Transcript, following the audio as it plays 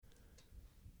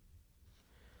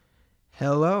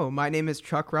Hello, my name is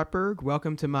Chuck Rutberg.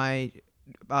 Welcome to my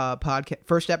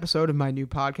first episode of my new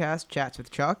podcast, Chats with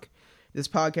Chuck. This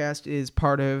podcast is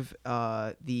part of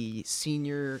the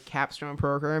senior capstone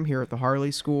program here at the Harley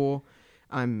School.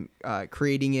 I'm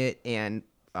creating it and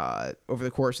over the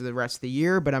course of the rest of the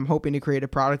year, but I'm hoping to create a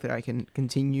product that I can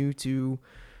continue to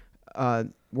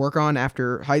work on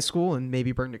after high school and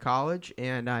maybe bring to college,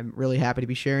 and I'm really happy to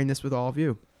be sharing this with all of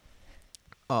you.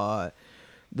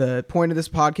 The point of this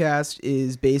podcast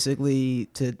is basically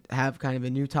to have kind of a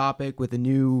new topic with a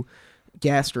new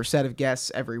guest or set of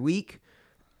guests every week.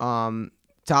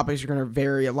 Topics are going to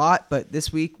vary a lot, but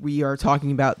this week we are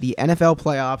talking about the NFL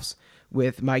playoffs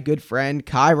with my good friend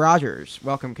Kai Rogers.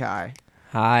 Welcome, Kai.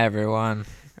 Hi, everyone.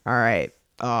 All right.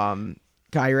 Kai,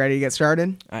 you ready to get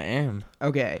started? I am.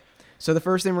 Okay. So the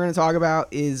first thing we're going to talk about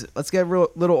is let's get a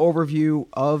little overview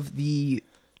of the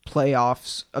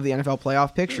playoffs, of the NFL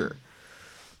playoff picture.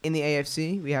 In the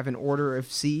AFC, we have an order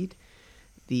of seed.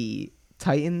 The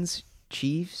Titans,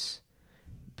 Chiefs,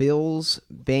 Bills,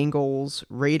 Bengals,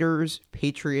 Raiders,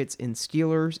 Patriots, and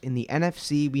Steelers. In the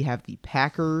NFC, we have the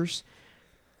Packers,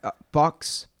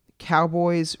 Bucks,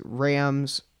 Cowboys,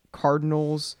 Rams,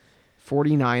 Cardinals,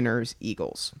 49ers,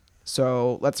 Eagles.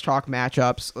 So let's talk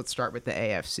matchups. Let's start with the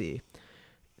AFC.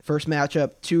 First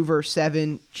matchup, 2 versus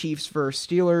 7, Chiefs versus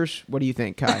Steelers. What do you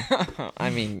think, Kai?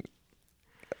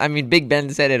 I mean, Big Ben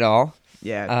said it all.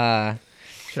 Yeah.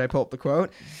 Should I pull up the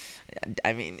quote?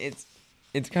 I mean,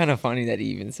 it's kind of funny that he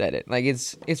even said it. Like,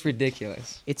 it's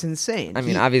ridiculous. It's insane. I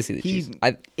mean, obviously the Chiefs.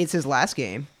 It's his last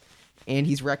game, and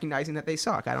he's recognizing that they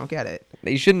suck. I don't get it.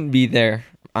 They shouldn't be there.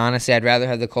 Honestly, I'd rather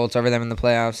have the Colts over them in the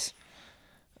playoffs,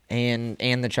 and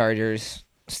the Chargers.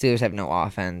 Steelers have no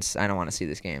offense. I don't want to see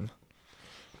this game.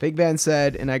 Big Ben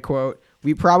said, and I quote,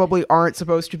 "We probably aren't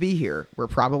supposed to be here. We're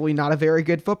probably not a very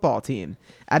good football team.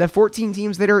 Out of 14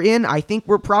 teams that are in, I think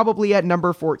we're probably at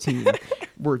number 14.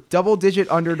 We're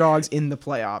double-digit underdogs in the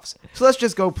playoffs. So let's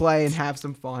just go play and have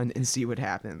some fun and see what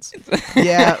happens."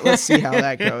 Yeah, let's see how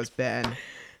that goes, Ben.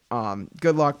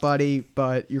 Good luck, buddy,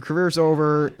 but your career's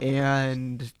over,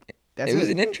 and that's it. Was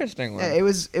an interesting one. Yeah, it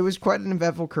was quite an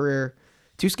eventful career.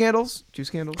 Two scandals,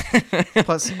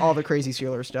 plus all the crazy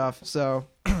Steelers stuff. So,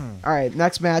 all right,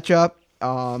 next matchup.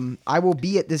 I will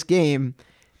be at this game,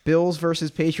 Bills versus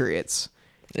Patriots.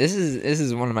 This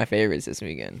is one of my favorites this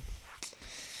weekend.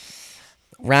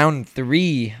 Round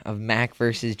 3 of Mac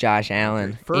versus Josh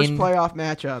Allen. First playoff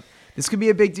matchup. This could be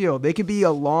a big deal. They could be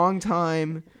a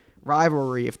long-time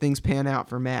rivalry if things pan out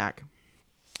for Mac.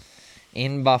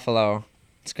 In Buffalo.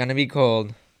 It's going to be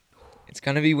cold. It's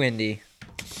going to be windy.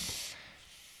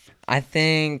 I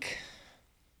think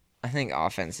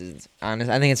offense is honest.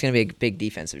 I think it's going to be a big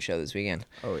defensive show this weekend.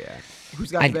 Oh, yeah.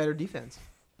 Who's got the better defense?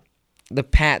 The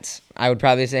Pats, I would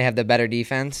probably say, have the better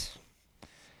defense.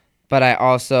 But I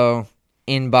also,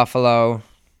 in Buffalo,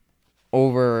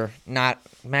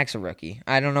 Mac's a rookie.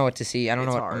 I don't know what to see. I don't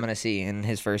know what I'm going to see in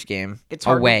his first game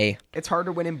away. It's hard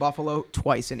to win in Buffalo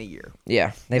twice in a year.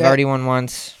 Yeah, they've already won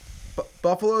once.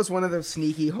 Buffalo is one of those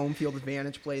sneaky home field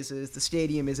advantage places. The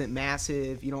stadium isn't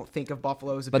massive. You don't think of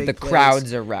Buffalo as a big place. But the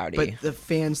crowds are rowdy. But the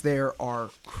fans there are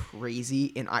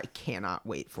crazy, and I cannot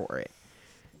wait for it.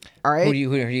 All right? Who do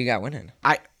you got winning?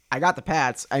 I got the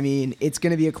Pats. I mean, it's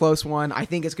going to be a close one. I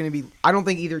think it's going to be – I don't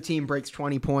think either team breaks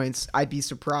 20 points. I'd be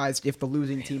surprised if the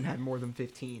losing team had more than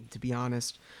 15, to be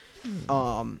honest.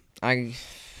 I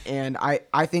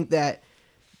think that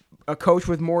a coach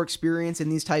with more experience in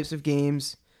these types of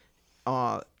games –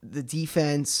 the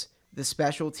defense, the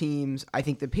special teams, I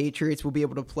think the Patriots will be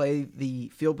able to play the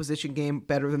field position game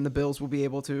better than the Bills will be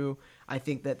able to. I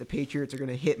think that the Patriots are going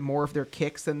to hit more of their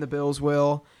kicks than the Bills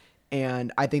will,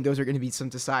 and I think those are going to be some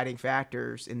deciding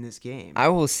factors in this game. I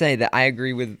will say that I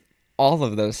agree with all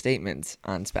of those statements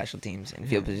on special teams and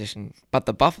field position, but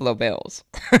the Buffalo Bills,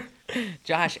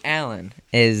 Josh Allen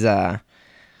is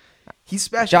he's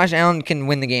special. Josh Allen can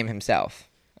win the game himself.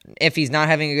 If he's not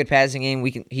having a good passing game,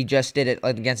 he just did it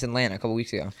against Atlanta a couple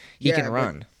weeks ago. He can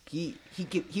run. He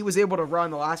was able to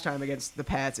run the last time against the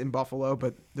Pats in Buffalo,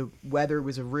 but the weather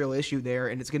was a real issue there,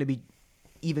 and it's going to be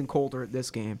even colder at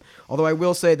this game. Although I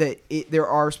will say that there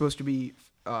are supposed to be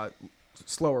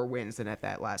slower winds than at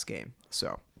that last game.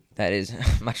 So that is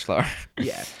much slower.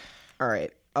 Yeah. All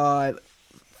right.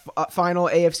 Final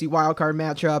AFC wildcard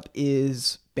matchup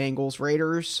is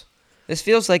Bengals-Raiders. This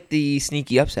feels like the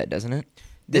sneaky upset, doesn't it?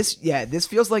 This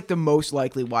feels like the most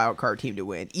likely wild card team to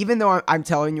win. Even though I'm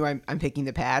telling you I'm picking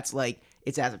the Pats, like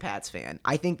it's as a Pats fan.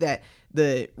 I think that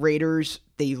the Raiders,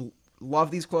 they love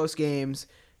these close games.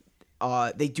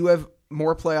 They do have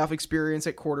more playoff experience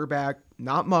at quarterback,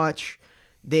 not much.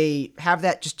 they have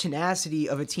that just tenacity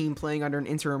of a team playing under an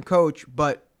interim coach,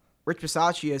 but Rich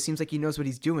Bisaccia seems like he knows what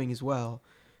he's doing as well.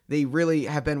 They really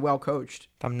have been well coached.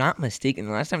 If I'm not mistaken,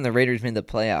 the last time the Raiders made the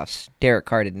playoffs, Derek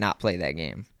Carr did not play that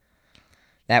game.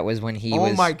 That was when he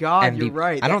was. Oh my God, MVP. you're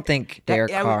right. I don't think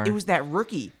Derek Carr. It was that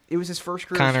rookie. It was his first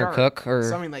career Connor start. Cook or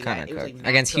Something like Connor that. It was Cook like Matt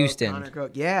against Cook, Houston. Connor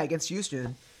Cook. Yeah, against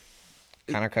Houston.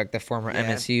 Connor Cook, the former Yeah.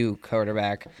 MSU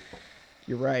quarterback.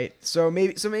 You're right. So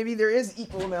maybe there is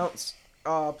equal amounts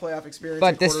playoff experience.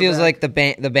 But at this feels like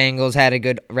quarterback. the Bengals had a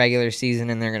good regular season,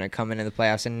 and they're going to come into the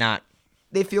playoffs and not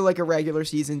They feel like a regular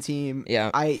season team.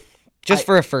 Yeah. I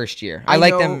for a first year. I I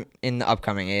like know- them in the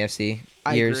upcoming AFC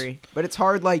years. agree, but it's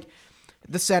hard. Like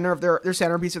the center of their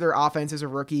centerpiece of their offense is a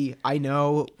rookie. I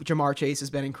know Jamar Chase has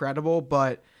been incredible,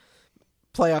 but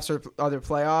playoffs are other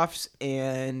playoffs,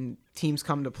 and teams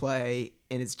come to play,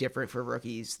 and it's different for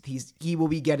rookies. He will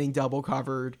be getting double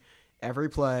covered every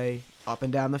play, up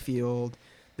and down the field.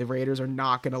 The Raiders are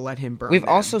not going to let him burn. We've them.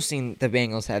 also seen the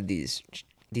Bengals have these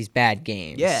bad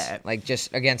games. Yeah. Like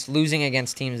just losing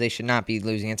against teams they should not be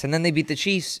losing against. And then they beat the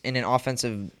Chiefs in an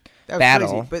offensive That was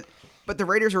battle. crazy. But the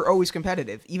Raiders are always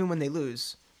competitive, even when they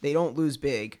lose. They don't lose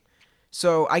big.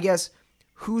 So I guess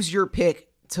who's your pick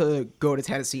to go to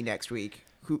Tennessee next week?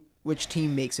 Which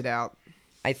team makes it out?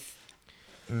 I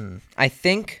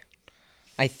think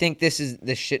this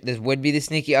would be the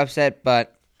sneaky upset,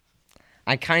 but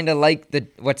I kind of like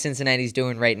what Cincinnati's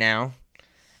doing right now,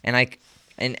 and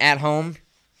at home,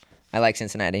 I like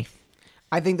Cincinnati.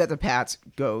 I think that the Pats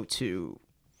go to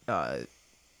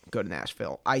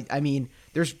Nashville. I mean,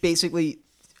 there's basically,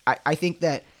 I think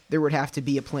that there would have to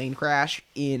be a plane crash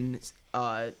in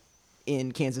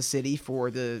Kansas City for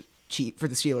the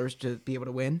Steelers to be able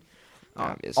to win.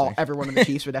 Obviously. Everyone in the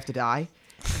Chiefs would have to die,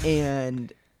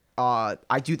 and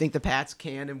I do think the Pats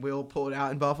can and will pull it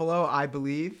out in Buffalo. I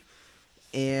believe,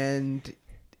 and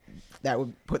that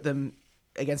would put them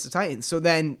against the Titans. So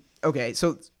then, okay,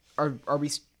 so are we?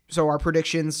 So our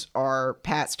predictions are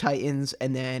Pats, Titans,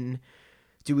 and then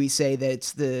do we say that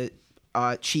it's the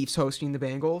Chiefs hosting the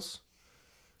Bengals?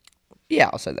 Yeah,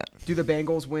 I'll say that. Do the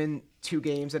Bengals win 2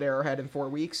 games at Arrowhead in 4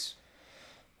 weeks?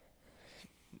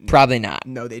 Probably not.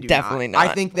 No, they do Definitely not.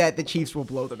 not. I think that the Chiefs will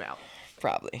blow them out.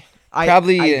 Probably.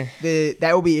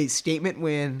 That will be a statement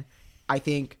win. I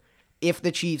think if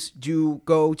the Chiefs do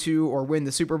go to or win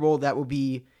the Super Bowl, that will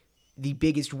be the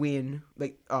biggest win,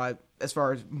 like as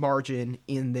far as margin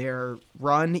in their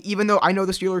run. Even though I know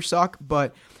the Steelers suck,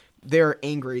 but they're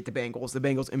angry at the Bengals. The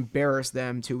Bengals embarrassed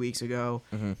them 2 weeks ago,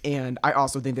 and I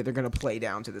also think that they're going to play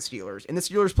down to the Steelers. And the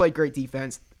Steelers played great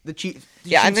defense. The Chiefs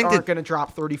I think aren't going to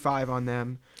drop 35 on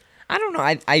them. I don't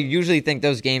know. I usually think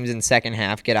those games in second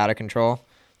half get out of control.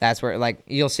 That's where, like,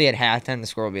 you'll see at halftime the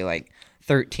score will be like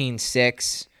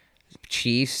 13-6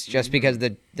 Chiefs, just because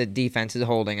the defense is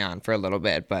holding on for a little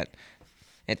bit, but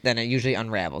then it usually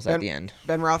unravels at the end.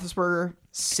 Ben Roethlisberger,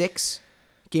 6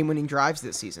 game-winning drives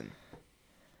this season.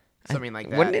 Something like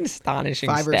that. What an astonishing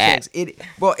 5 or stat. 6.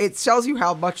 It tells you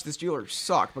how much the Steelers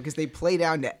suck because they play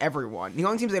down to everyone. The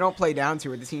only teams they don't play down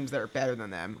to are the teams that are better than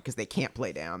them because they can't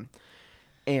play down.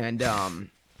 And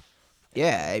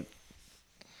yeah,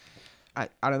 I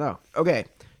don't know. Okay,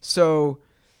 so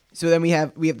then we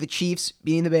have the Chiefs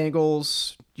beating the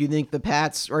Bengals. Do you think the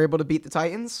Pats are able to beat the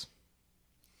Titans?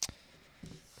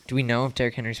 Do we know if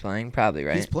Derrick Henry's playing? Probably,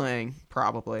 right? He's playing,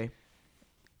 probably.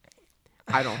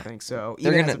 I don't think so.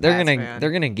 They're Even as a Pats fan.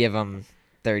 they're gonna give him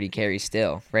 30 carries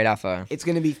still, right off a. It's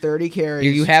gonna be 30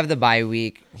 carries. You have the bye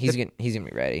week. He's gonna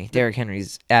be ready. Derrick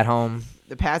Henry's at home.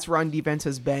 The Pats' run defense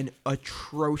has been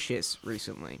atrocious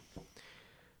recently.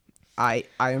 I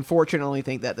unfortunately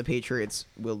think that the Patriots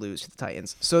will lose to the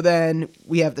Titans. So then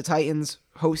we have the Titans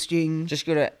hosting. Just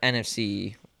go to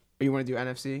NFC You want to do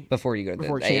NFC before you go to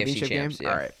before the championship AFC champs. game?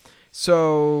 Yeah. All right.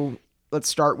 So let's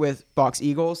start with Bucks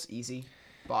Eagles. Easy.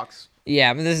 Bucks.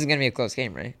 Yeah, but this is gonna be a close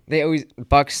game, right? They always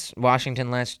Bucks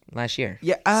Washington last year.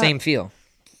 Yeah, same feel.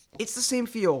 It's the same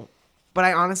feel, but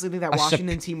I honestly think that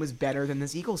Washington team was better than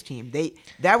this Eagles team.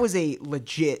 That was a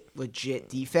legit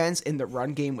defense, and the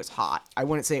run game was hot. I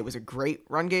wouldn't say it was a great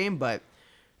run game, but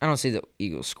I don't see the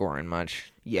Eagles scoring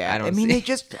much. yeah, I mean,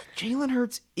 Jalen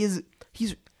Hurts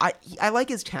I like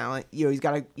his talent. You know,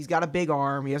 he's got a big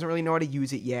arm. He doesn't really know how to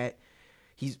use it yet.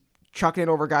 He's chucking it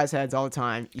over guys' heads all the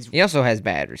time. He also has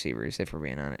bad receivers, if we're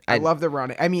being honest. I love the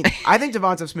run. I mean, I think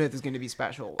Devonta Smith is going to be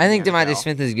special. I think in the Devonta NFL.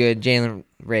 Smith is good. Jalen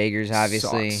Rager's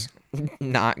obviously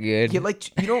not good.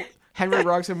 Henry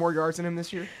Ruggs had more yards than him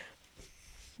this year.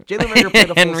 Jalen Rager played a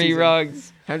full Henry season.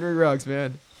 Ruggs. Henry Ruggs,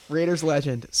 man, Raiders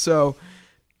legend. So,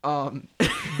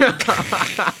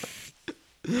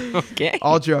 Okay.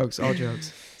 all jokes.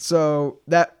 So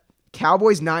that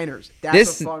Cowboys Niners. That's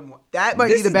This- a fun one. That might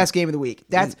be this the is- best game of the week.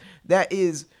 That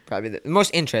is Probably the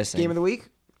most interesting game of the week.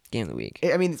 game of the week.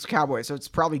 I mean, it's Cowboys, so it's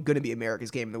probably going to be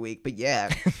America's game of the week. But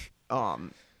yeah,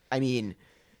 I mean,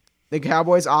 the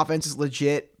Cowboys' offense is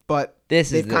legit, but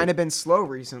they've kind of been slow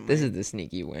recently. This is the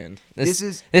sneaky win. This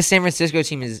is- this San Francisco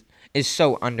team is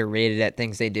so underrated at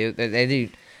things they do. They do.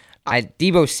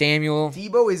 Debo Samuel.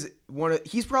 Debo is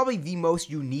he's probably the most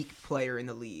unique player in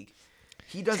the league.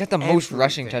 He does He's got the most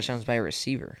rushing everything. touchdowns by a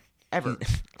receiver. Ever.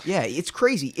 Yeah, it's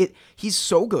crazy. He's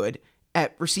so good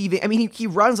at receiving. I mean, he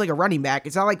runs like a running back.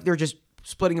 It's not like they're just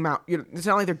splitting him out. It's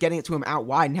not like they're getting it to him out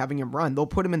wide and having him run. They'll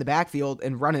put him in the backfield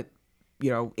and run it,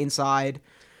 inside,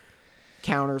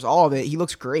 counters, all of it. He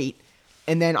looks great.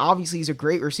 And then obviously he's a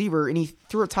great receiver, and he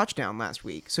threw a touchdown last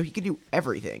week, so he could do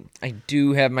everything. I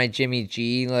do have my Jimmy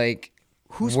G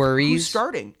Who's worries.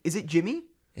 starting? Is it Jimmy?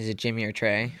 Is it Jimmy or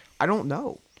Trey? I don't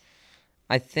know.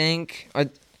 I think. I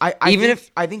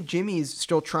think Jimmy is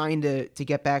still trying to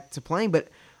get back to playing, but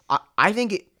I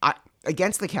think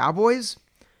against the Cowboys,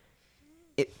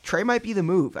 Trey might be the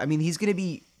move. I mean, he's going to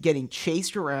be getting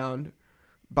chased around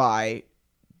by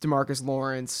DeMarcus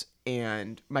Lawrence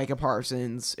and Micah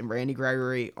Parsons and Randy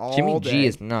Gregory all Jimmy day. G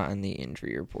is not on the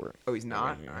injury report. Oh, he's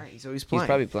not? All right, so he's He's playing.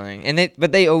 probably playing,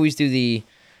 but they always do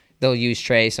they'll use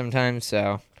Trey sometimes.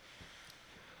 So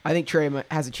I think Trey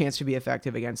has a chance to be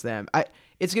effective against them.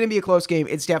 It's going to be a close game.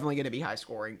 It's definitely going to be high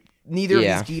scoring. Neither of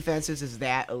these defenses is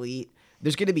that elite.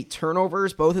 There's going to be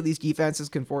turnovers. Both of these defenses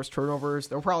can force turnovers.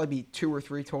 There'll probably be 2 or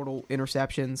 3 total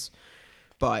interceptions.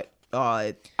 But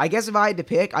I guess if I had to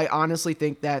pick, I honestly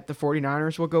think that the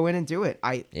 49ers will go in and do it.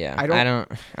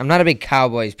 I'm not a big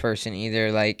Cowboys person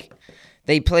either. Like,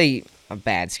 they play a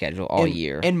bad schedule all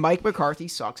year. And Mike McCarthy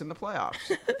sucks in the playoffs.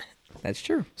 That's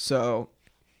true. So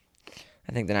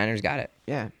I think the Niners got it.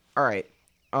 yeah. All right.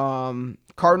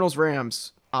 Cardinals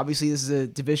Rams. Obviously, this is a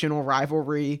divisional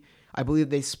rivalry. I believe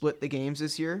they split the games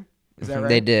this year. Is that right?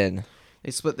 They did.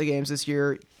 They split the games this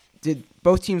year. Did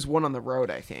both teams won on the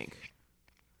road? I think.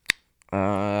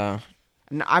 I'm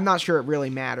not sure it really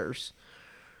matters,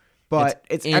 but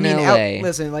it's. in I mean, LA.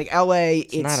 listen, like LA,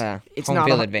 it's not a it's home not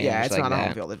field a, advantage Yeah, it's like not a home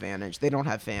that. field advantage. They don't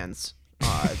have fans.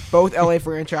 Both LA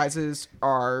franchises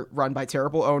are run by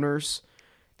terrible owners.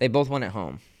 They both won at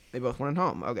home. They both won at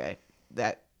home. Okay,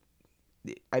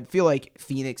 I feel like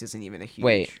Phoenix isn't even a huge.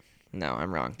 Wait, no,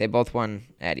 I'm wrong. They both won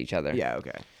at each other. Yeah.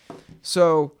 Okay.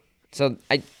 So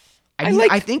I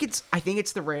think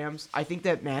it's the Rams. I think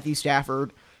that Matthew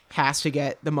Stafford has to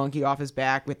get the monkey off his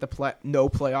back with the no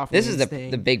playoff. This is wins the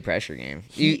thing. big pressure game.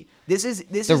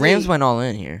 The Rams went all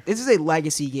in here. This is a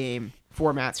legacy game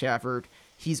for Matt Stafford.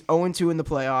 He's 0-2 in the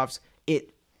playoffs.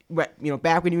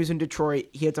 Back when he was in Detroit,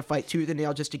 he had to fight tooth and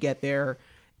nail just to get there,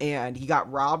 and he got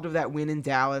robbed of that win in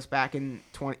Dallas back in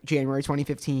January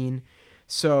 2015.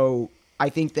 So I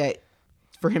think that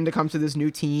for him to come to this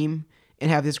new team and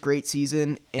have this great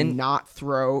season and not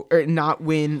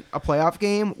win a playoff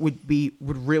game would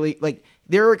really, like,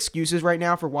 there are excuses right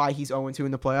now for why he's 0-2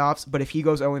 in the playoffs, but if he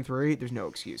goes 0-3, there's no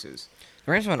excuses.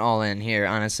 The Rams went all in here,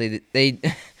 honestly.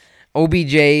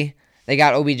 OBJ, they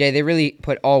got OBJ. They really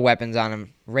put all weapons on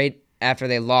him. Right after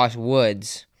they lost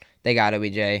Woods, they got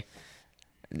OBJ.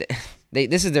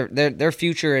 This is their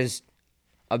future is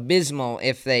abysmal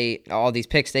if all these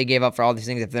picks they gave up for all these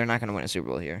things, if they're not going to win a Super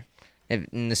Bowl here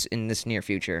in this near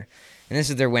future. And this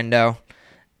is their window.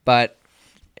 But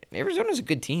Arizona's a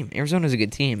good team.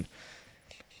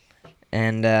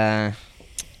 And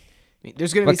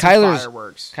there's going to be some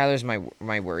fireworks. Kyler's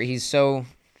my worry. He's so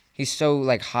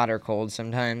like hot or cold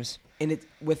sometimes. And it's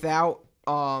without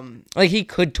like he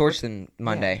could torch them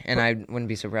Monday, and I wouldn't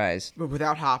be surprised. But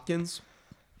without Hopkins,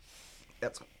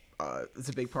 it's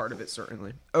a big part of it,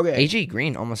 certainly. Okay. AJ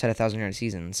Green almost had a 1,000-yard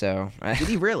season, so Did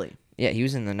he really? Yeah, he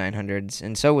was in the 900s,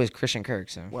 and so was Christian Kirk.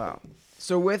 So wow.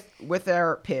 So with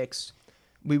our picks,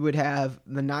 we would have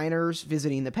the Niners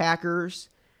visiting the Packers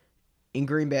in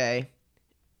Green Bay,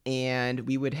 and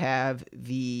we would have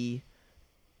the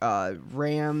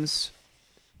Rams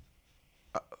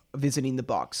visiting the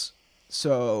Bucks.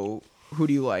 So who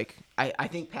do you like? I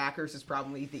think Packers is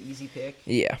probably the easy pick.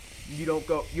 yeah,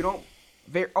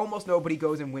 Almost nobody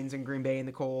goes and wins in Green Bay in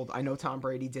the cold. I know Tom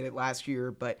Brady did it last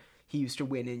year, but he used to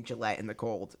win in Gillette in the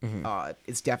cold. Mm-hmm.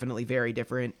 It's definitely very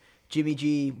different. Jimmy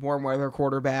G, warm weather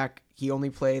quarterback. He only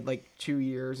played like 2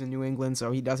 years in New England,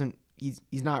 so he's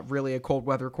not really a cold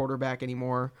weather quarterback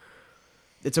anymore.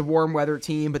 It's a warm weather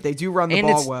team, but they do run the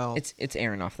ball well. It's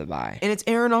Aaron off the bye. And it's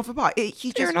Aaron off a bye.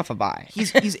 Aaron off a bye.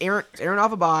 He's Aaron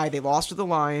off a bye. They lost to the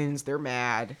Lions. They're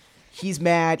mad. He's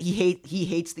mad. He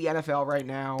hates the NFL right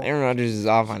now. Aaron Rodgers is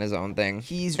off on his own thing.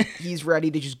 He's ready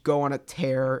to just go on a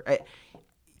tear,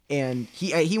 and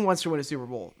he wants to win a Super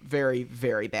Bowl very,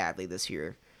 very badly this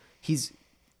year.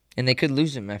 And they could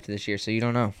lose him after this year, so you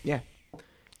don't know. Yeah.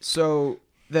 So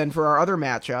then for our other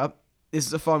matchup, this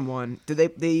is a fun one.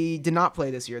 They did not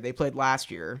play this year. They played last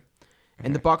year,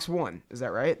 and the Bucs won. Is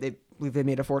that right? They believe they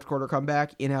made a fourth quarter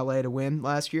comeback in LA to win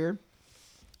last year.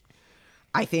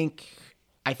 I think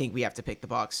we have to pick the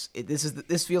Bucs.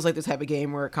 This feels like the type of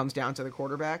game where it comes down to the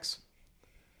quarterbacks.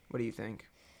 What do you think?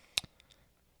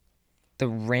 The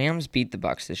Rams beat the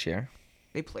Bucs this year.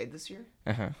 They played this year?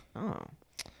 Uh-huh. Oh.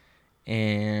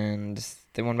 And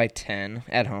they won by 10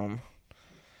 at home.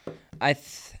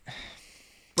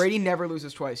 Brady never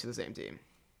loses twice to the same team.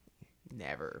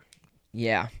 Never.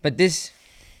 Yeah, but this...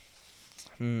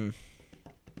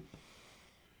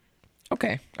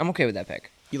 Okay, I'm okay with that pick.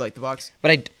 You like the Bucs?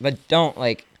 But don't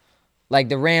like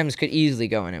the Rams could easily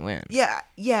go in and win.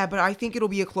 Yeah, but I think it'll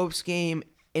be a close game,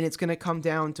 and it's going to come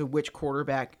down to which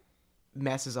quarterback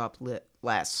messes up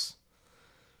less.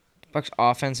 Bucs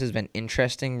offense has been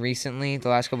interesting recently, the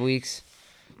last couple weeks,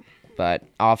 but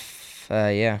off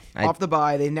the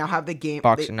bye, they now have the game.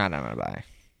 Bucs are not on a bye.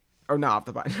 Or not off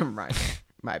the bye. Never mind.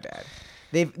 My bad.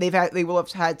 They will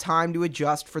have had time to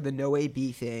adjust for the no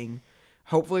AB thing.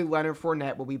 Hopefully, Leonard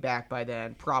Fournette will be back by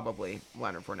then. Probably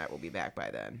Leonard Fournette will be back by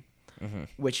then,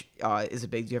 which is a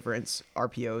big difference.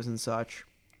 RPOs and such.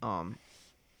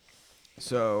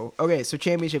 So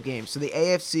championship games. So the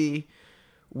AFC,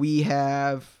 we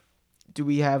have. Do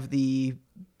we have the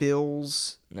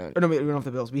Bills? No. Or no, we don't have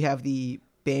the Bills. We have the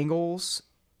Bengals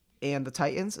and the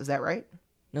Titans. Is that right?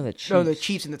 No, the Chiefs. No, the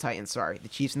Chiefs and the Titans. Sorry, the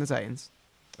Chiefs and the Titans.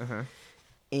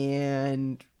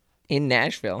 And in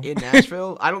Nashville.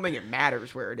 I don't think it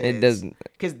matters where it is. It doesn't.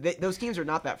 Because those teams are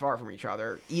not that far from each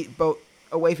other. Both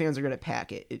away fans are going to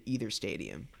pack it at either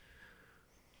stadium.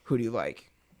 Who do you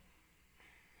like?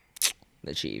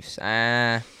 The Chiefs.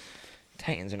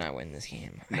 Titans are not winning this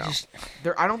game. No.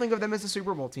 I don't think of them as a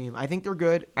Super Bowl team. I think they're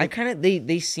good.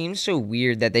 They seem so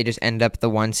weird that they just end up the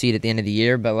 1 seed at the end of the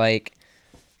year, but like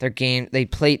their game they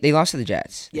lost to the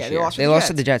Jets. Yeah, they lost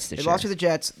to the Jets this year. They lost to the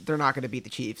Jets. They're not going to beat the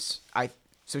Chiefs.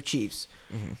 Chiefs.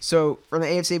 So from the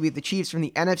AFC, beat the Chiefs. From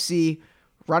the NFC,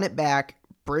 run it back.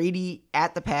 Brady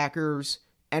at the Packers.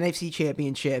 NFC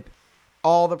Championship.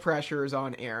 All the pressure is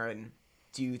on Aaron.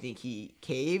 Do you think he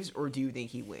caves or do you think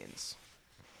he wins?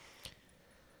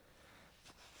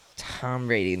 Tom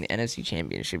Brady in the NFC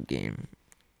Championship game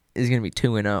is going to be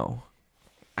 2-0.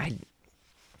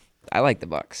 I like the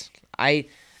Bucs.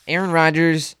 Aaron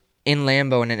Rodgers in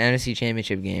Lambeau in an NFC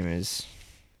Championship game is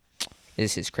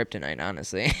his kryptonite,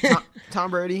 honestly. Tom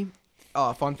Brady,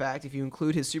 fun fact, if you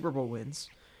include his Super Bowl wins,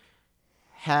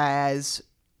 has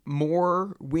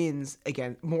more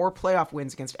playoff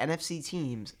wins against NFC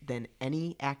teams than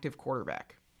any active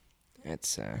quarterback.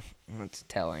 It's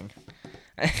telling.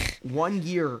 1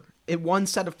 year, one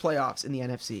set of playoffs in the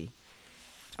NFC.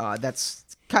 That's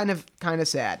kind of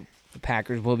sad. The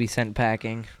Packers will be sent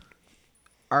packing.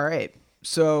 All right.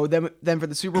 So then for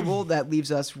the Super Bowl, that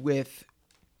leaves us with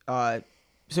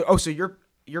so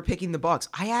you're picking the Bucs.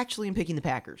 I actually am picking the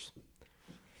Packers.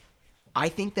 I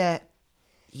think that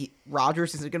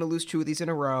Rodgers isn't going to lose 2 of these in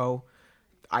a row.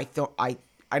 I don't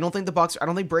think the Bucs. I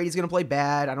don't think Brady's going to play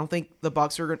bad. I don't think the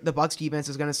Bucs defense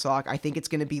is going to suck. I think it's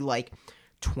going to be like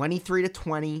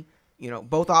 23-20.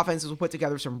 Both offenses will put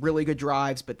together some really good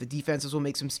drives, but the defenses will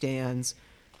make some stands.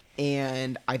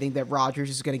 And I think that Rodgers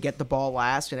is going to get the ball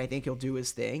last, and I think he'll do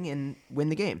his thing and win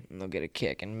the game. And they'll get a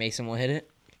kick, and Mason will hit it.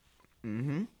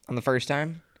 Mm-hmm. On the first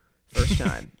time.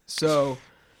 So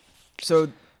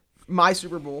my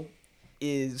Super Bowl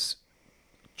is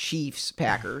Chiefs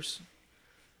Packers.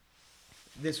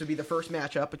 This would be the first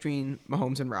matchup between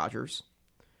Mahomes and Rodgers.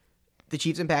 The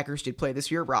Chiefs and Packers did play this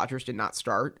year. Rodgers did not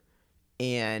start,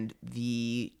 and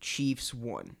the Chiefs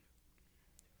won.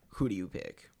 Who do you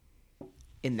pick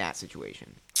in that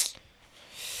situation?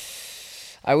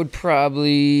 I would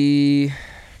probably...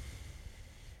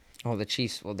 Oh, the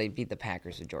Chiefs. Well, they beat the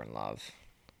Packers with Jordan Love.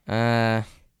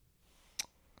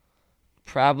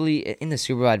 Probably in the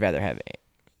Super Bowl, I'd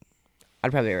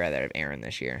probably rather have Aaron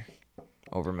this year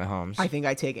over Mahomes. I think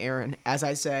I take Aaron. As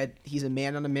I said, he's a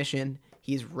man on a mission.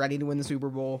 He's ready to win the Super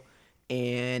Bowl.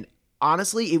 And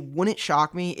honestly, it wouldn't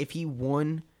shock me if he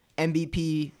won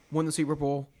the Super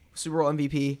Bowl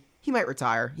MVP. He might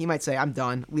retire. He might say, I'm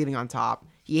done, leaving on top.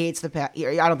 He hates I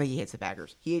don't think he hates the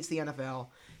Packers. He hates the NFL.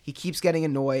 He keeps getting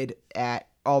annoyed at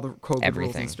all the COVID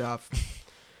rules and stuff.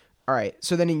 All right.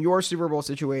 So then in your Super Bowl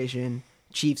situation,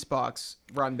 Chiefs, Bucs,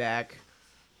 run back.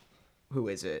 Who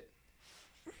is it?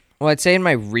 Well, I'd say in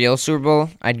my real Super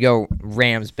Bowl, I'd go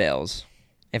Rams-Bills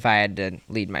if I had to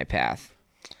lead my path.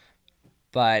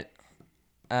 But,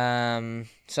 so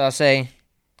I'll say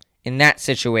in that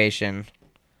situation,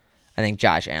 I think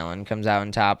Josh Allen comes out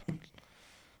on top.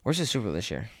 Where's the Super Bowl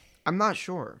this year? I'm not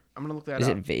sure. I'm gonna look that up. Is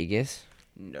it Vegas?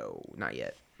 No, not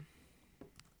yet.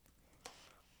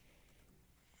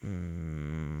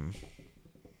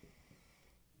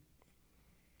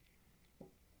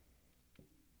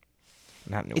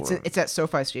 Not New Orleans. It's at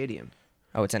SoFi Stadium.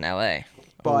 Oh, it's in L.A.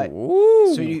 But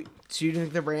Ooh. so you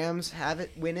think the Rams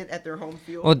win it at their home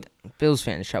field? Well, Bills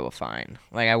fans travel fine.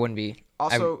 Like I wouldn't be.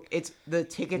 Also, it's the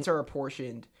tickets are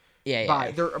apportioned.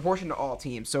 Yeah. They're apportioned to all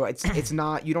teams, so it's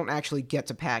not, you don't actually get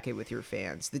to pack it with your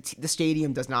fans. The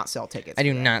stadium does not sell tickets. I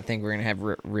do not think we're gonna have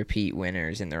repeat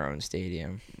winners in their own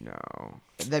stadium. No,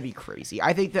 that'd be crazy.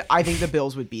 I think the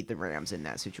Bills would beat the Rams in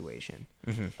that situation.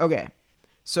 Okay,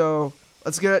 so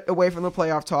let's get away from the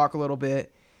playoff talk a little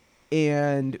bit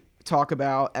and talk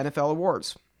about NFL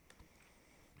awards.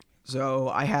 So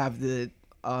I have the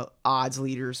odds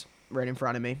leaders right in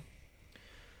front of me.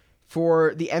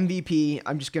 For the MVP,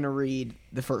 I'm just going to read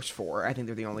the first four. I think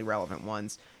they're the only relevant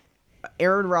ones.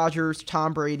 Aaron Rodgers,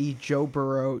 Tom Brady, Joe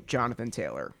Burrow, Jonathan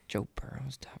Taylor. Joe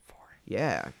Burrow's top 4.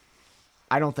 Yeah.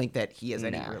 I don't think that he has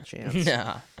any real chance.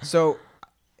 Nah. So,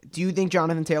 do you think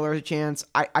Jonathan Taylor has a chance?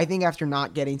 I think after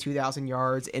not getting 2,000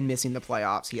 yards and missing the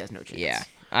playoffs, he has no chance. Yeah.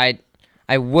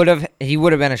 He would have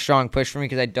been a strong push for me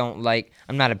because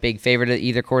I'm not a big favorite of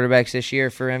either quarterbacks this year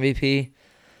for MVP.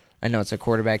 I know it's a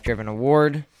quarterback-driven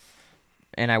award.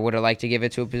 And I would have liked to give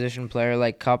it to a position player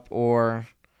like Kupp or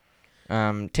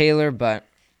Taylor, but,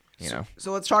 you know.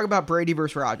 So let's talk about Brady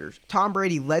versus Rodgers. Tom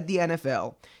Brady led the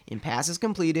NFL in passes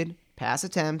completed, pass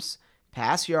attempts,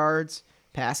 pass yards,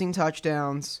 passing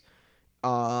touchdowns.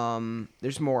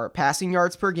 There's more. Passing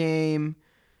yards per game,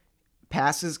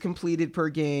 passes completed per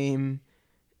game,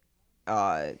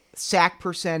 sack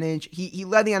percentage. He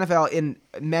led the NFL in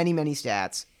many, many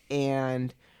stats,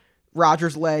 and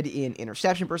Rodgers led in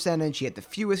interception percentage. He had the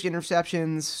fewest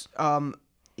interceptions.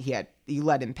 He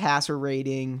led in passer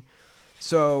rating.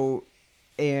 So,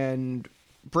 and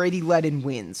Brady led in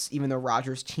wins, even though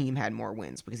Rodgers' team had more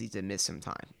wins because he did miss some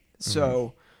time.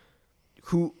 So,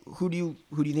 who do you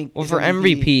think? Well, is for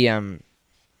MVP?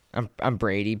 I'm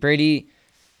Brady. Brady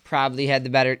probably had the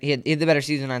better. He had the better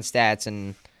season on stats,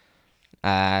 and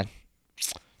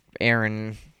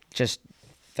Aaron just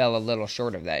fell a little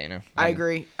short of that, you know. I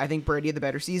agree. I think Brady had the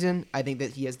better season. I think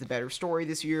that he has the better story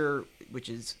this year, which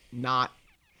is not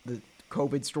the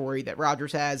COVID story that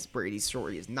Rodgers has. Brady's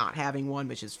story is not having one,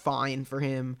 which is fine for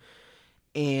him.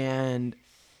 And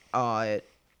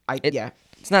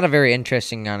it's not a very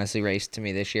interesting, honestly, race to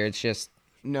me this year. It's just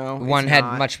one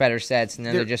had much better sets, and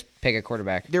then they just pick a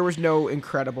quarterback. There was no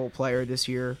incredible player this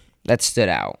year that stood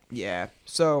out. Yeah.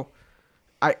 So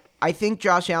I think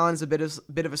Josh Allen's a bit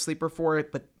of a sleeper for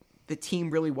it, but the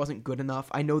team really wasn't good enough.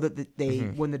 I know that they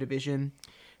won the division,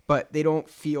 but they don't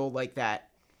feel like that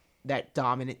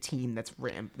dominant team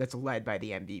that's led by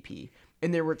the MVP.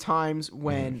 And there were times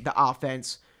when the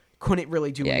offense couldn't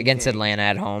really do anything. Against Atlanta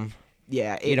at home.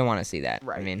 Yeah. You don't want to see that.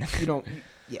 Right. I mean, you don't.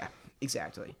 Yeah,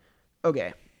 exactly.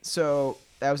 Okay, so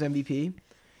that was MVP.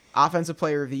 Offensive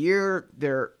Player of the Year,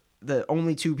 the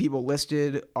only two people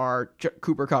listed are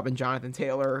Cooper Kupp and Jonathan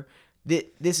Taylor.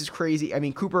 This is crazy. I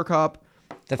mean, Cooper Kupp.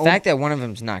 The fact that one of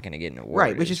them's not going to get an award.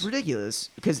 Right, which is ridiculous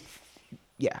because,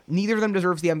 neither of them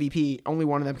deserves the MVP. Only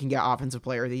one of them can get Offensive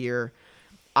Player of the Year.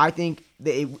 I think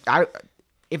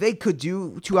if they could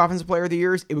do 2 Offensive Player of the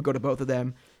Years, it would go to both of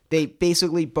them. They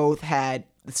basically both had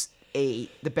the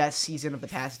best season of the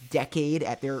past decade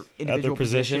at their individual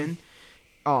position.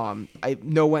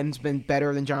 No one's been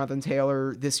better than Jonathan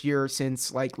Taylor this year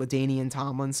since like LaDainian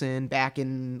Tomlinson back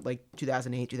in like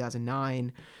 2008,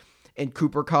 2009, and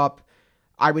Cooper Kupp,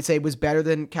 I would say, was better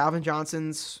than Calvin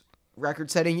Johnson's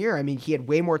record-setting year. I mean, he had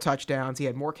way more touchdowns, he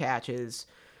had more catches.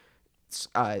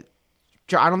 I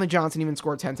don't think Johnson even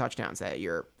scored 10 touchdowns that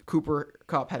year. Cooper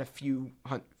Kupp had a few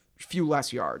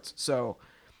less yards. So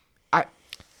I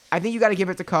think you got to give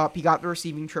it to Kupp. He got the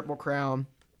receiving triple crown.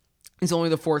 He's only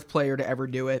the 4th player to ever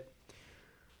do it.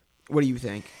 What do you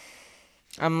think?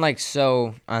 I'm like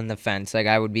so on the fence. Like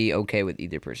I would be okay with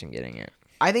either person getting it.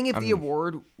 I think if the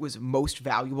award was most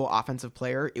valuable offensive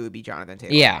player, it would be Jonathan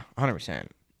Taylor. Yeah, 100%.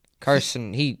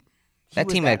 Carson, that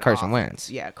team had Carson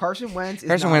Wentz. Yeah, Carson Wentz is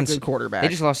not a good quarterback. They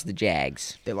just lost to the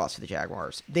Jags. They lost to the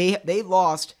Jaguars. They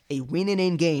lost a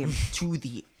win-and-in game to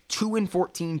the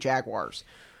 2-14 Jaguars.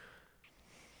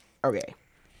 Okay.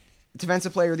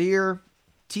 Defensive Player of the Year,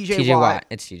 TJ Watt.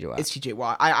 It's TJ Watt. It's TJ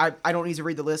Watt. I don't need to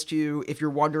read the list to you. If you're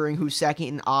wondering who's second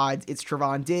in odds, it's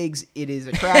Trevon Diggs. It is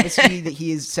a travesty that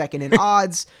he is second in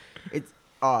odds. It's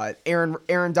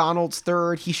Aaron Donald's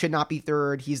third. He should not be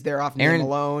third. He's there off name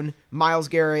alone. Myles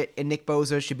Garrett and Nick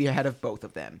Bosa should be ahead of both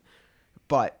of them.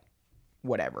 But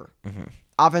whatever. Mm-hmm.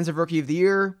 Offensive Rookie of the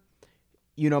Year.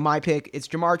 You know my pick. It's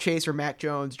Jamar Chase or Mac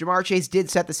Jones. Jamar Chase did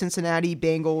set the Cincinnati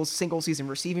Bengals single-season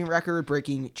receiving record,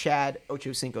 breaking Chad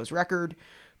Ochocinco's record.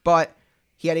 But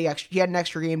he had an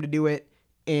extra game to do it,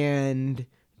 and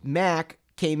Mac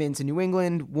came into New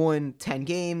England, won 10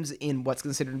 games in what's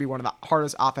considered to be one of the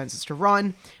hardest offenses to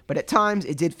run. But at times,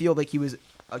 it did feel like he was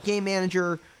a game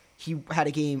manager. He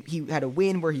had a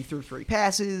win where he threw 3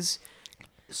 passes.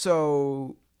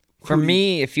 So for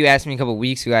me, if you asked me a couple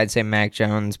weeks ago, I'd say Mac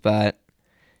Jones, but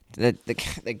the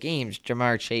games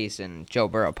Jamar Chase and Joe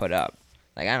Burrow put up,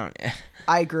 like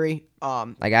I agree.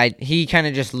 He kind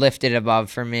of just lifted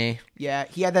above for me. Yeah,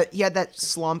 he had that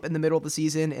slump in the middle of the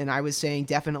season, and I was saying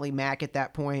definitely Mac at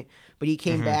that point. But he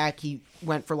came back. He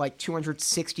went for like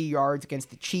 260 yards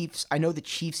against the Chiefs. I know the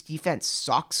Chiefs' defense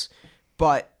sucks,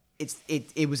 but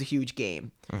it was a huge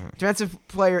game. Defensive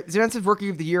Rookie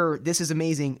of the Year. This is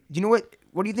amazing. Do you know what?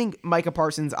 What do you think Micah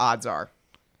Parsons' odds are?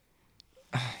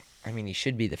 I mean, he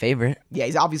should be the favorite. Yeah,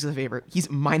 he's obviously the favorite. He's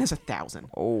minus 1,000.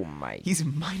 Oh my! He's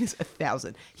minus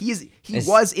 1,000. He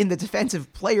was in the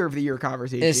Defensive Player of the Year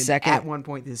conversation at one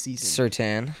point this season.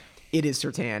 Surtain. It is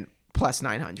Surtain plus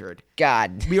 900.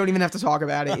 God, we don't even have to talk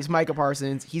about it. It's Micah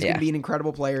Parsons. He's going to be an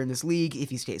incredible player in this league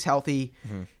if he stays healthy.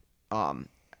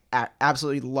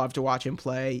 Absolutely love to watch him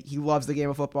play. He loves the game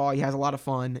of football. He has a lot of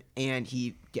fun, and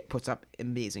he puts up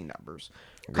amazing numbers.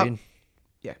 Agreed.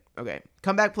 Okay.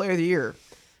 Comeback Player of the Year.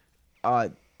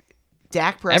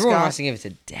 Dak Prescott. Everyone wants to give it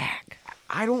to Dak.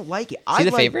 I don't like it. Is he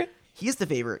the favorite? He is the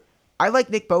favorite. I like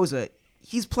Nick Bosa.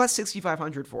 He's plus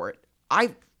 6,500 for it.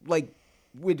 I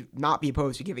would not be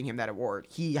opposed to giving him that award.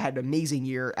 He had an amazing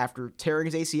year after tearing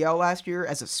his ACL last year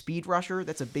as a speed rusher.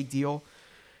 That's a big deal.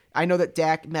 I know that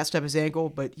Dak messed up his ankle,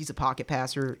 but he's a pocket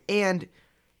passer, and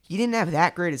he didn't have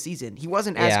that great a season. He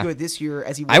wasn't as good this year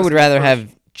as he was. I would rather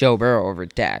have Joe Burrow over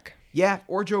Dak. Yeah,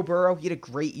 or Joe Burrow. He had a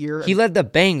great year. He led the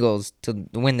Bengals to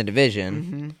win the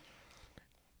division.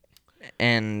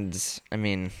 And, I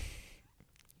mean,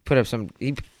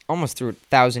 he almost threw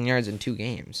 1,000 yards in 2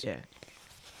 games. Yeah.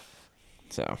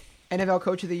 So. NFL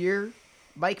Coach of the Year,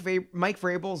 Mike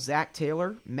Vrabel, Zach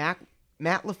Taylor, Matt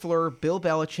LaFleur, Bill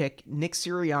Belichick, Nick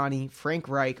Sirianni, Frank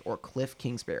Reich, or Cliff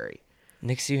Kingsbury.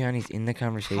 Nick Sirianni's in the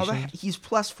conversation? He's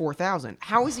plus 4,000.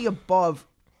 How is he above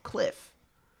Cliff?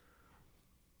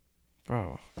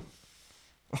 Bro.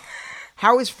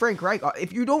 How is Frank Reich?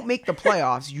 If you don't make the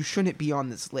playoffs, you shouldn't be on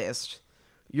this list.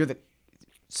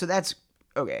 So that's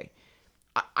okay.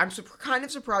 I'm kind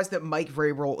of surprised that Mike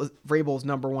Vrabel's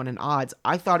number 1 in odds.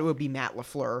 I thought it would be Matt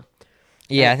LaFleur.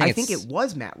 Yeah, I think it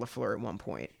was Matt LaFleur at one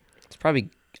point. It's probably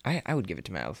I would give it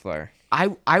to Matt LaFleur.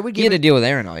 I would give he had to deal with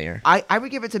Aaron all year. I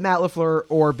would give it to Matt LaFleur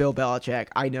or Bill Belichick.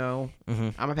 I know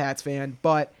I'm a Pats fan,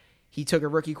 but he took a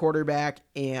rookie quarterback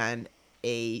and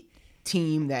a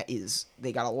team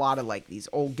they got a lot of like these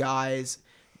old guys,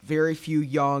 very few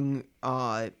young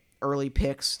early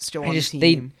picks still on the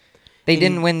team. They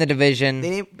didn't win the division.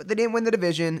 They didn't win the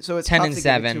division, so it's 10 tough to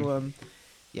 7. give it to them.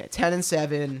 Yeah,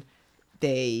 10-7.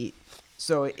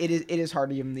 So it is hard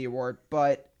to give them the award,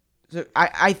 but so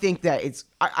I think that it's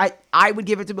I would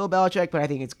give it to Bill Belichick, but I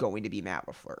think it's going to be Matt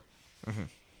LaFleur.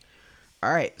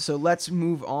 All right, so let's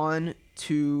move on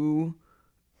to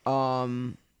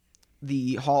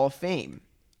the Hall of Fame.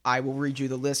 I will read you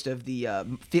the list of the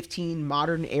 15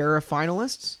 modern era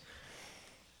finalists.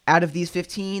 Out of these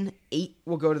 15, 8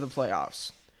 will go to the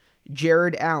playoffs.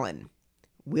 Jared Allen,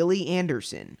 Willie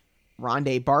Anderson,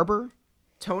 Rondé Barber,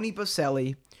 Tony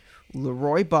Boselli,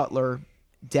 Leroy Butler,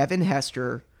 Devin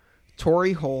Hester,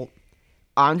 Torrey Holt,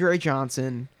 Andre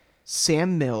Johnson,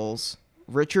 Sam Mills,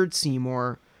 Richard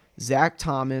Seymour, Zach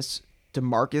Thomas,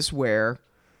 DeMarcus Ware,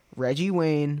 Reggie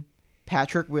Wayne,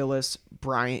 Patrick Willis,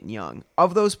 Bryant Young.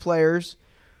 Of those players,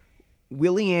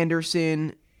 Willie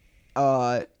Anderson,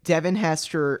 Devin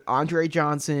Hester, Andre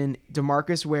Johnson,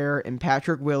 DeMarcus Ware, and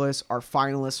Patrick Willis are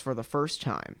finalists for the first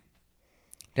time.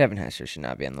 Devin Hester should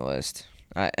not be on the list.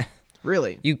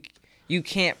 Really? You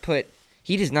can't put.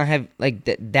 He does not have like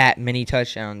that many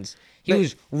touchdowns. He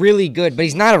was really good, but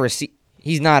he's not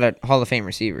a Hall of Fame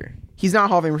receiver. He's not a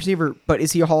Hall of Fame receiver, but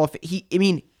is he a Hall of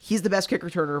Fame? He's the best kick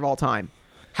returner of all time.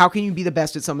 How can you be the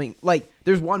best at something? Like,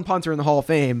 there's one punter in the Hall of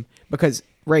Fame because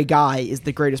Ray Guy is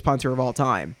the greatest punter of all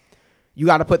time. You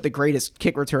got to put the greatest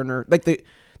kick returner, like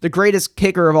the greatest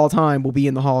kicker of all time will be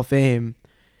in the Hall of Fame.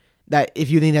 that if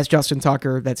you think that's Justin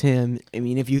Tucker, that's him. I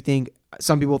mean, if you think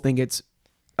some people think it's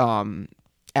Adam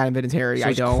Vinatieri, So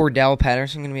I is don't. Cordell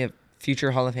Patterson going to be a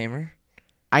future Hall of Famer?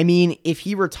 I mean, if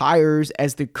he retires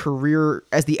as the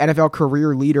NFL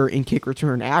career leader in kick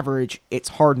return average, it's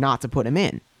hard not to put him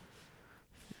in.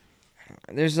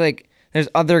 There's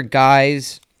other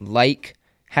guys like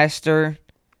Hester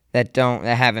that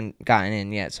haven't gotten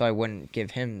in yet, so I wouldn't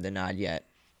give him the nod yet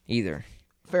either.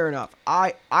 Fair enough.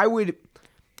 I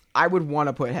would want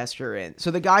to put Hester in.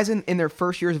 So the guys in their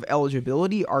first years of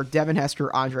eligibility are Devin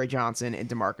Hester, Andre Johnson, and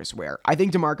DeMarcus Ware. I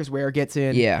think DeMarcus Ware gets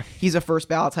in. Yeah. He's a first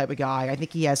ballot type of guy. I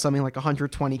think he has something like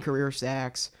 120 career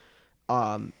sacks.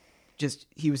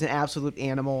 He was an absolute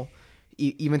animal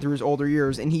even through his older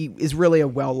years, and he is really a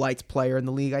well-liked player in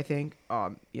the league, I think.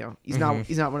 He's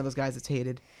not one of those guys that's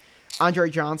hated. Andre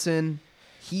Johnson,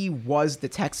 he was the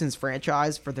Texans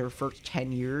franchise for their first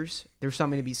 10 years. There's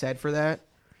something to be said for that.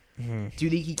 Mm-hmm. Do you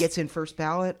think he gets in first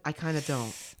ballot? I kind of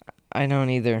don't. I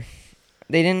don't either.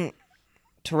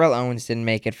 Terrell Owens didn't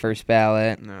make it first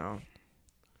ballot. No.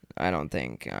 I don't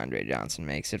think Andre Johnson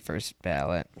makes it first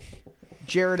ballot.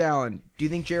 Jared Allen. Do you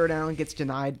think Jared Allen gets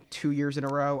denied 2 years in a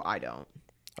row? I don't.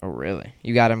 Oh, really?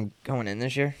 You got him going in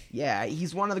this year? Yeah,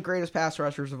 he's one of the greatest pass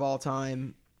rushers of all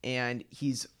time, and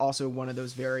he's also one of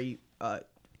those very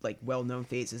well-known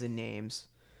faces and names.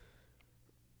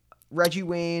 Reggie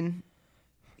Wayne,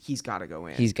 he's got to go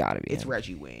in. He's got to be It's in.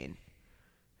 Reggie Wayne.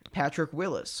 Patrick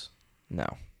Willis.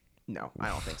 No, I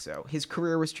don't think so. His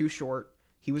career was too short.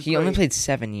 He great. Only played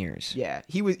 7 years. Yeah,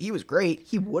 he was great.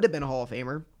 He would have been a Hall of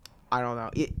Famer. I don't know.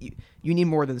 You need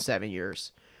more than 7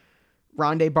 years.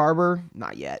 Rondé Barber,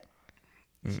 not yet.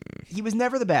 He was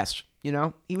never the best,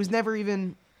 He was never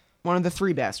even one of the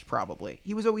 3 best, probably.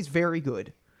 He was always very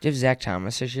good. Do you have Zach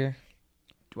Thomas this year?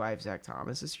 Do I have Zach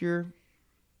Thomas this year?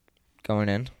 Going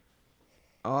in?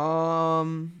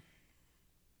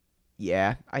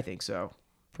 Yeah, I think so.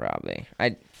 Probably.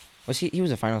 He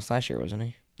was a finalist last year, wasn't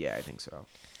he? Yeah, I think so.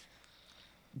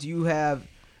 Do you have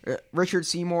Richard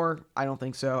Seymour? I don't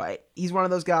think so. He's one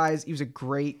of those guys. He was a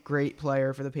great, great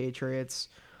player for the Patriots,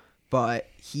 but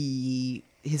his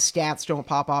stats don't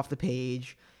pop off the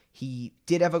page. He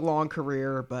did have a long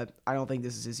career, but I don't think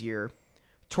this is his year.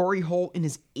 Torrey Holt in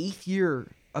his 8th year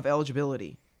of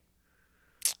eligibility.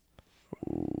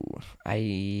 Ooh,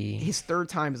 his 3rd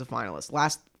time as a finalist.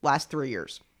 Last 3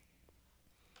 years.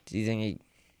 Do you think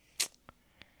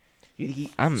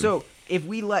So if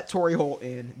we let Torrey Holt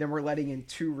in, then we're letting in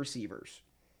 2 receivers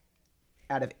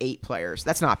out of 8 players.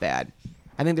 That's not bad.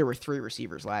 I think there were 3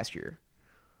 receivers last year.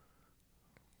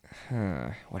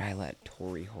 Would I let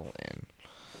Torrey Holt in?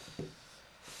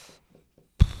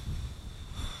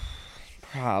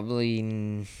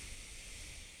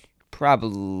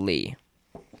 Probably.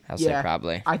 I'll say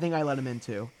probably. I think I let him in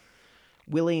too.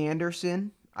 Willie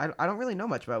Anderson. I don't really know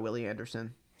much about Willie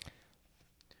Anderson.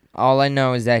 All I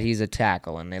know is that he's a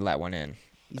tackle, and they let one in.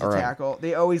 He's a tackle.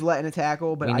 They always let in a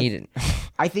tackle, but we need it.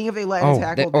 I think if they let in a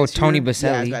tackle, Tony year, Baselli.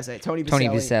 Yeah, I was about to say Tony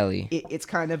Baselli. It's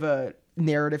kind of a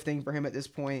narrative thing for him at this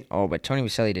point. Oh, but Tony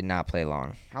Baselli did not play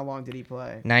long. How long did he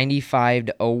play? 95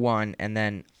 to 01, and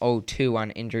then 02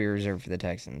 on injury reserve for the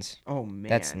Texans. Oh man,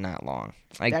 that's not long.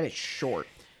 That is short.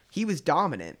 He was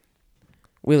dominant.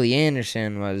 Willie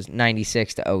Anderson was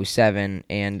 96 to 07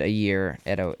 and a year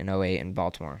in 08 in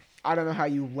Baltimore. I don't know how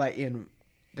you let in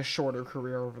the shorter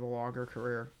career over the longer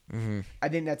career. Mm-hmm. I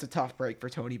think that's a tough break for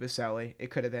Tony Baselli.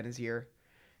 It could have been his year.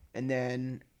 And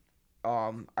then,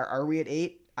 are we at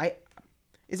 8?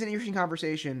 It's an interesting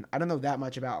conversation. I don't know that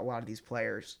much about a lot of these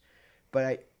players,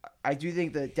 but I do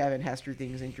think the Devin Hester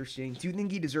thing is interesting. Do you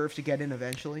think he deserves to get in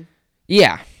eventually?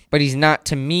 Yeah, but he's not.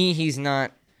 To me, he's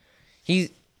not.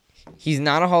 He's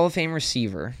not a Hall of Fame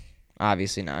receiver.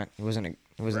 Obviously not. He wasn't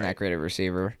that great of a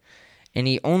receiver. And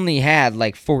he only had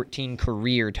 14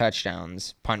 career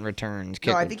touchdowns, punt returns.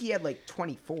 No, I think he had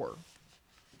 24.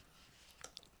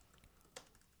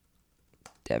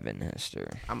 Devin Hester.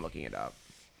 I'm looking it up.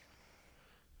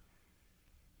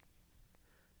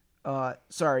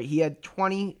 Sorry, he had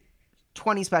 20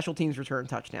 special teams return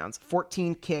touchdowns,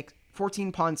 14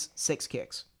 punts, 6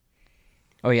 kicks.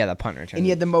 Oh yeah, the punt return. And he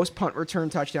had the most punt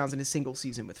return touchdowns in a single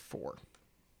season with 4.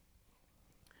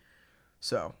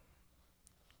 So,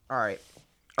 all right.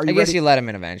 I guess you let him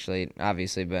in eventually,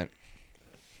 obviously, but.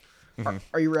 Mm-hmm.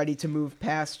 Are you ready to move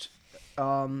past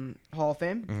Hall of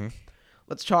Fame? Mm-hmm.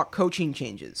 Let's talk coaching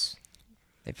changes.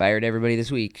 They fired everybody this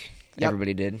week. Yep.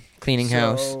 Everybody did. Cleaning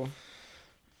house.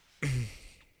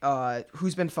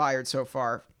 Who's been fired so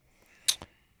far?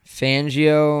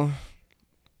 Fangio.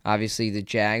 Obviously, the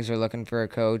Jags are looking for a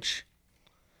coach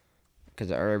because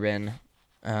of Urban.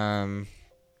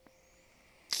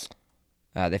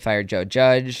 They fired Joe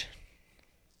Judge.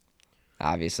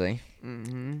 Obviously.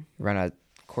 Mm-hmm. Run a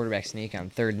quarterback sneak on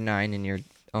 3rd and 9 in your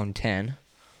own 10.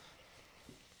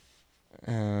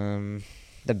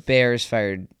 The Bears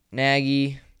fired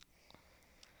Nagy.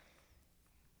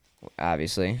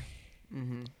 Obviously.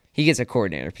 Mm-hmm. He gets a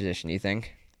coordinator position, do you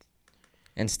think?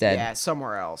 Instead. Yeah,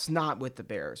 somewhere else. Not with the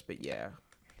Bears, but yeah.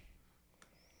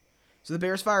 So the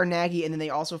Bears fired Nagy, and then they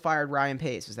also fired Ryan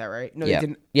Pace. Is that right? No, Yeah. they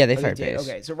didn't. Yeah, they Oh, fired did? Pace.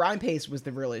 Okay, so Ryan Pace was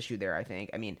the real issue there, I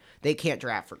think. I mean, they can't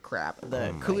draft for crap.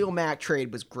 The Khalil Mack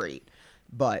trade was great,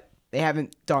 but he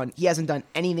hasn't done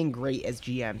anything great as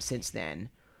GM since then.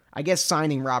 I guess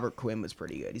signing Robert Quinn was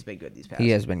pretty good. He's been good these past. He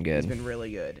has been good. He's been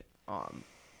really good.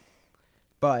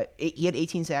 But he had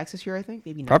 18 sacks this year, I think.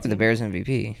 Maybe 19. Probably the Bears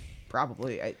MVP.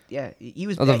 Probably. He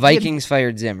was. Oh, the Vikings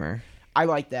fired Zimmer. I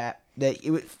like that. That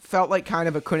it felt like kind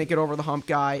of a couldn't get over the hump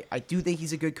guy. I do think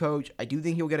he's a good coach. I do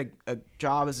think he'll get a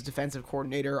job as a defensive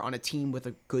coordinator on a team with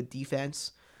a good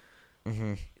defense.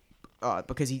 Mm-hmm.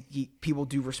 Because he people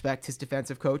do respect his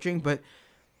defensive coaching, but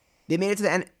they made it to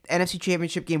the NFC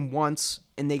Championship game once,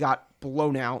 and they got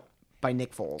blown out by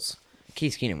Nick Foles.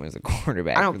 Case Keenum was the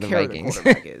quarterback I don't for the care Vikings. who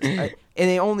the quarterback is. And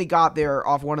they only got there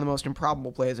off one of the most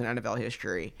improbable plays in NFL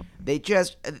history.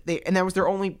 And that was their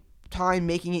only time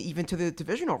making it even to the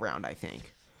divisional round, I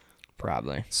think.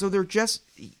 Probably. So they're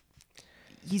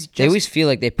they always feel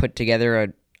like they put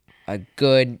together a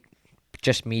good,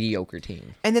 just mediocre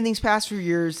team. And then these past few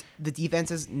years, the defense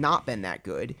has not been that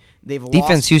good.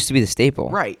 Defense used to be the staple.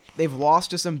 Right. They've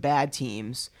lost to some bad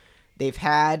teams. They've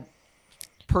had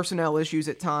personnel issues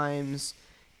at times.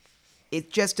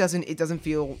 It just doesn't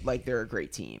feel like they're a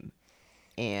great team.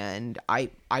 And I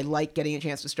like getting a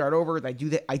chance to start over. I do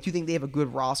think they have a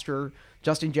good roster.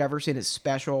 Justin Jefferson is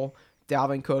special.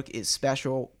 Dalvin Cook is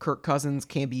special. Kirk Cousins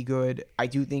can be good. I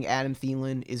do think Adam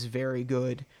Thielen is very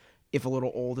good, if a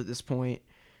little old at this point.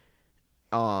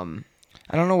 I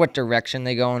don't know what direction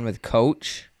they go in with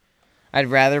coach. I'd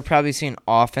rather probably see an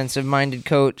offensive-minded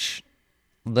coach,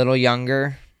 little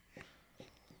younger.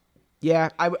 Yeah,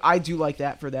 I do like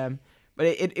that for them. But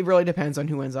it really depends on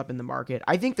who ends up in the market.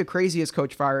 I think the craziest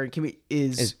coach firing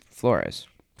is Flores.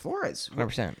 Flores.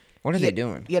 100%. What are they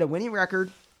doing? He had a winning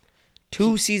record.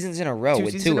 2 seasons in a row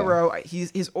with seasons in a Tua. row.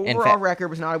 His overall record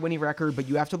was not a winning record, but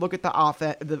you have to look at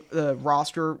the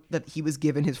roster that he was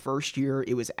given his first year.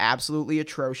 It was absolutely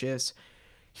atrocious.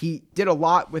 He did a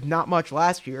lot with not much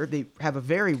last year. They have a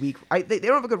very weak. They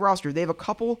don't have a good roster. They have a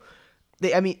couple.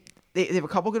 They have a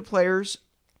couple good players.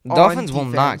 Dolphins will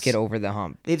not get over the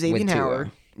hump. They have Xavier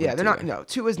Howard. Yeah, they're Tua. not. No,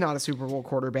 Tua's not a Super Bowl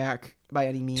quarterback by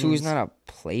any means. Tua's not a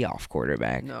playoff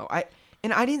quarterback. No, I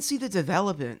didn't see the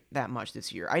development that much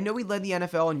this year. I know he led the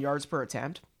NFL in yards per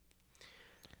attempt,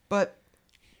 but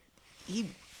he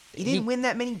didn't win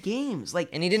that many games.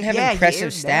 And he didn't have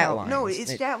impressive stat lines. No, his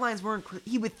stat lines weren't.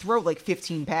 He would throw like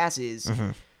 15 passes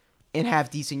and have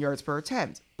decent yards per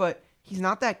attempt, but he's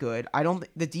not that good.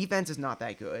 The defense is not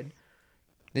that good.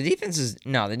 The defense is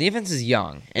young. The defense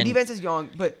is young,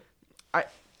 but I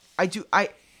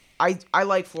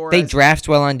like Flores. They draft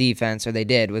well on defense, or they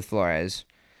did with Flores.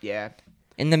 Yeah.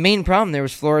 And the main problem there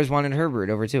was Flores wanted Herbert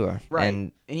over Tua. Right.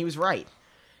 And he was right.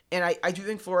 And I do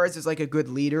think Flores is like a good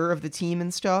leader of the team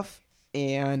and stuff.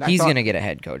 And he's going to get a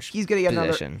head coach. He's going to get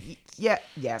position.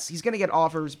 Yes, he's going to get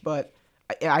offers, but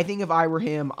I think if I were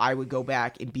him, I would go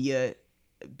back and be a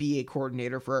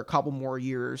coordinator for a couple more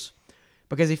years.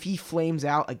 Because if he flames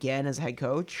out again as head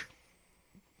coach,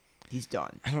 he's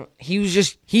done.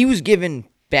 He was given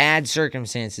bad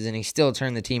circumstances and he still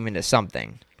turned the team into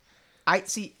something. I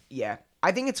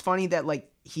think it's funny that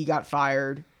like he got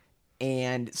fired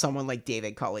and someone like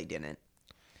David Culley didn't.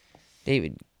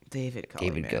 David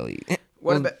Culley.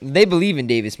 They believe in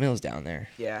Davis Mills down there.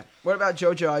 Yeah. What about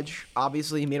Joe Judge?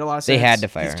 Obviously, he made a lot of sense. They had to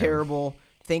fire him. He's terrible.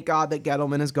 Thank God that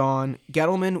Gettleman is gone.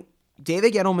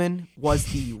 David Gettleman was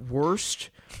the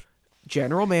worst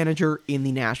general manager in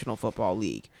the National Football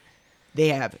League. They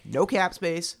have no cap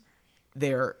space.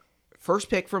 Their first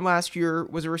pick from last year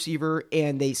was a receiver,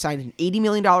 and they signed an $80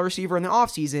 million receiver in the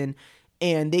offseason,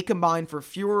 and they combined for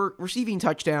fewer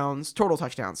total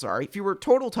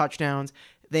touchdowns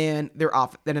than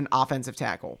an offensive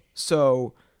tackle.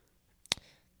 So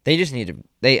they just need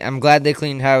to. I'm glad they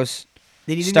cleaned house.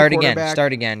 They need Start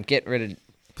again. Get rid of.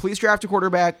 Please draft a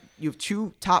quarterback. You have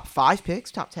 2 top 5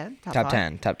 picks, top 10, top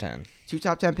 10. 2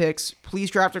 top 10 picks. Please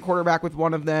draft a quarterback with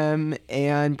one of them,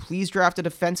 and please draft a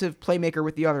defensive playmaker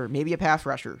with the other. Maybe a pass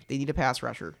rusher. They need a pass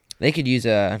rusher. They could use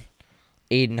a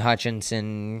Aiden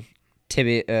Hutchinson,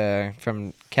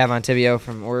 from Kayvon Thibodeaux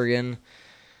from Oregon.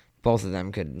 Both of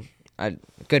them could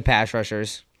good pass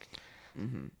rushers.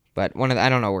 Mm-hmm. But I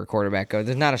don't know where quarterback goes.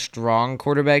 There's not a strong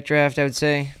quarterback draft, I would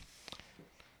say.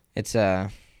 It's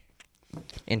a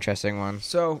interesting one.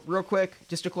 So, real quick,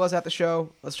 just to close out the show,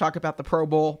 let's talk about the Pro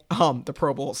Bowl. The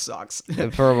Pro Bowl sucks. The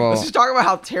Pro Bowl. Let's just talk about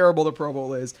how terrible the Pro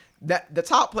Bowl is. That the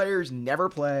top players never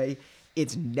play.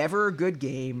 It's never a good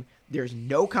game. There's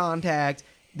no contact.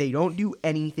 They don't do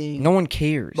anything. No one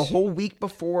cares. The whole week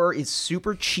before is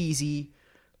super cheesy.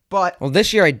 But well,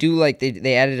 this year I do like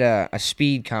they added a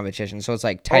speed competition, so it's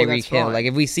like Tyreek Hill. fun. Like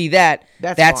if we see that,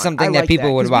 that's fun. something I that like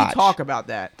people would 'cause watch. We talk about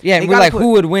that. Yeah, They we're gotta like,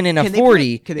 who would win in a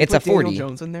 40? Can they It's put a 40. Daniel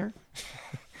Jones in there?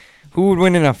 Who would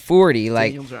win in a 40?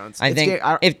 Like Daniel Jones. I think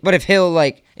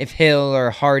if Hill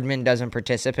or Hardman doesn't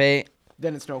participate,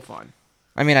 then it's no fun.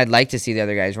 I mean, I'd like to see the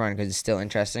other guys run because it's still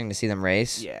interesting to see them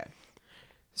race. Yeah.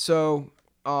 So,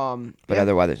 But yeah.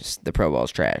 otherwise, the Pro Bowl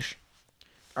is trash.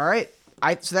 All right.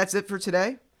 So that's it for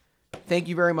today. Thank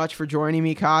you very much for joining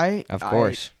me, Kai. Of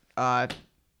course. That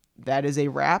is a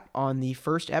wrap on the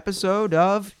first episode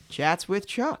of Chats with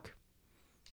Chuck.